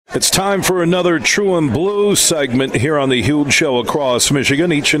It's time for another True and Blue segment here on the Huge Show across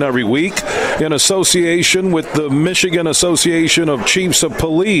Michigan each and every week in association with the Michigan Association of Chiefs of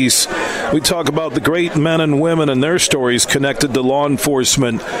Police. We talk about the great men and women and their stories connected to law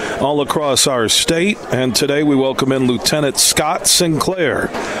enforcement all across our state. And today we welcome in Lieutenant Scott Sinclair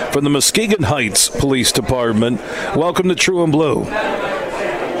from the Muskegon Heights Police Department. Welcome to True and Blue.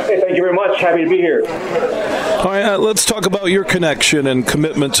 Hey, thank you very much. Happy to be here. All right, let's talk about your connection and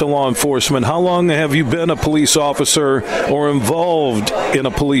commitment to law enforcement. How long have you been a police officer or involved in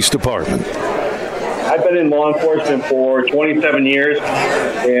a police department? I've been in law enforcement for 27 years,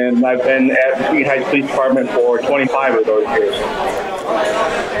 and I've been at the Muskegon Heights Police Department for 25 of those years.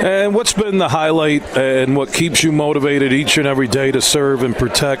 And what's been the highlight and what keeps you motivated each and every day to serve and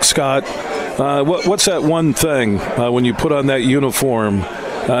protect, Scott? What's that one thing when you put on that uniform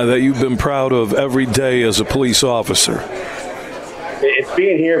that you've been proud of every day as a police officer? It's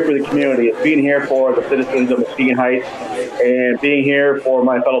being here for the community. It's being here for the citizens of Muskegon Heights and being here for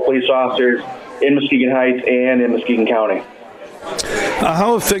my fellow police officers in Muskegon Heights and in Muskegon County.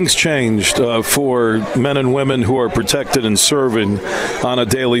 How have things changed for men and women who are protected and serving on a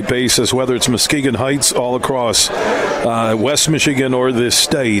daily basis, whether it's Muskegon Heights all across West Michigan or this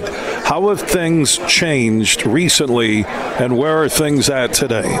state? How have things changed recently, and where are things at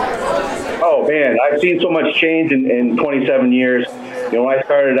today? Oh, man, I've seen so much change in 27 years. You know, when I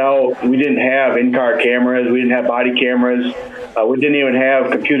started out, we didn't have in-car cameras. We didn't have body cameras. We didn't even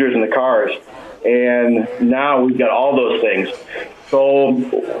have computers in the cars. And now we've got all those things. So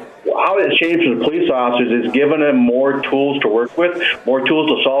how it's changed for the police officers is giving them more tools to work with, more tools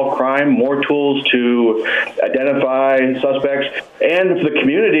to solve crime, more tools to identify suspects. And for the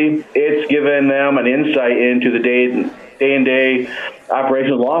community, it's given them an insight into the day-and-day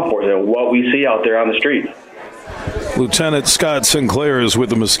operations of law enforcement, what we see out there on the street. Lieutenant Scott Sinclair is with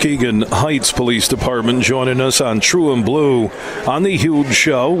the Muskegon Heights Police Department, joining us on True and Blue on the Huge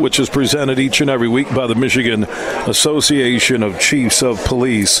Show, which is presented each and every week by the Michigan Association of Chiefs of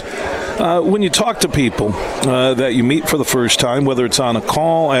Police. When you talk to people that you meet for the first time, whether it's on a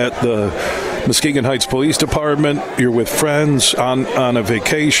call at the Muskegon Heights Police Department, you're with friends on a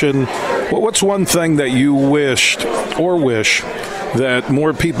vacation, what's one thing that you wish that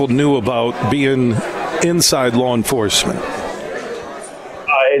more people knew about being inside law enforcement?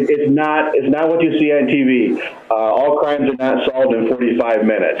 It's not what you see on TV. All crimes are not solved in 45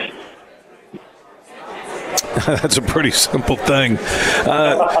 minutes. That's a pretty simple thing.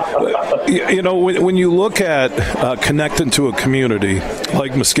 You know, when you look at connecting to a community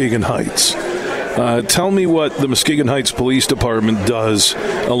like Muskegon Heights, tell me what the Muskegon Heights Police Department does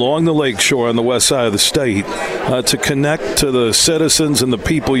along the lakeshore on the west side of the state to connect to the citizens and the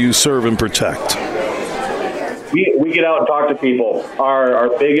people you serve and protect. We get out and talk to people.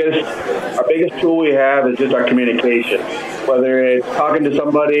 Our biggest tool we have is just our communication. Whether it's talking to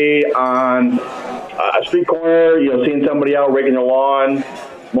somebody on a street corner, seeing somebody out raking their lawn,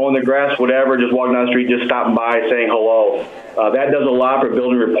 mowing their grass, whatever, just walking down the street, just stopping by, saying hello. That does a lot for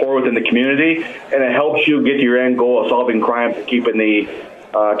building rapport within the community, and it helps you get to your end goal of solving crime and keeping the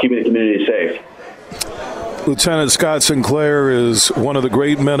community safe. Lieutenant Scott Sinclair is one of the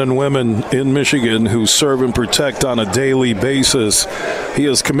great men and women in Michigan who serve and protect on a daily basis. He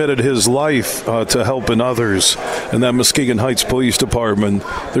has committed his life to helping others. And that Muskegon Heights Police Department,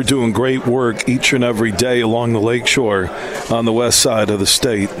 they're doing great work each and every day along the lakeshore on the west side of the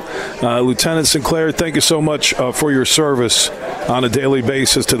state. Lieutenant Sinclair, thank you so much for your service on a daily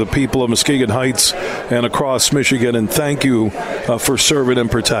basis to the people of Muskegon Heights and across Michigan. And thank you for serving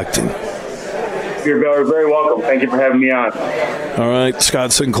and protecting. You're very welcome. Thank you for having me on. All right,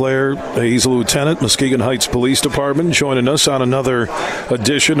 Scott Sinclair, he's a lieutenant, Muskegon Heights Police Department, joining us on another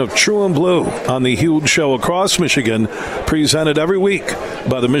edition of True and Blue on the Huge Show across Michigan, presented every week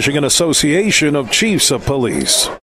by the Michigan Association of Chiefs of Police.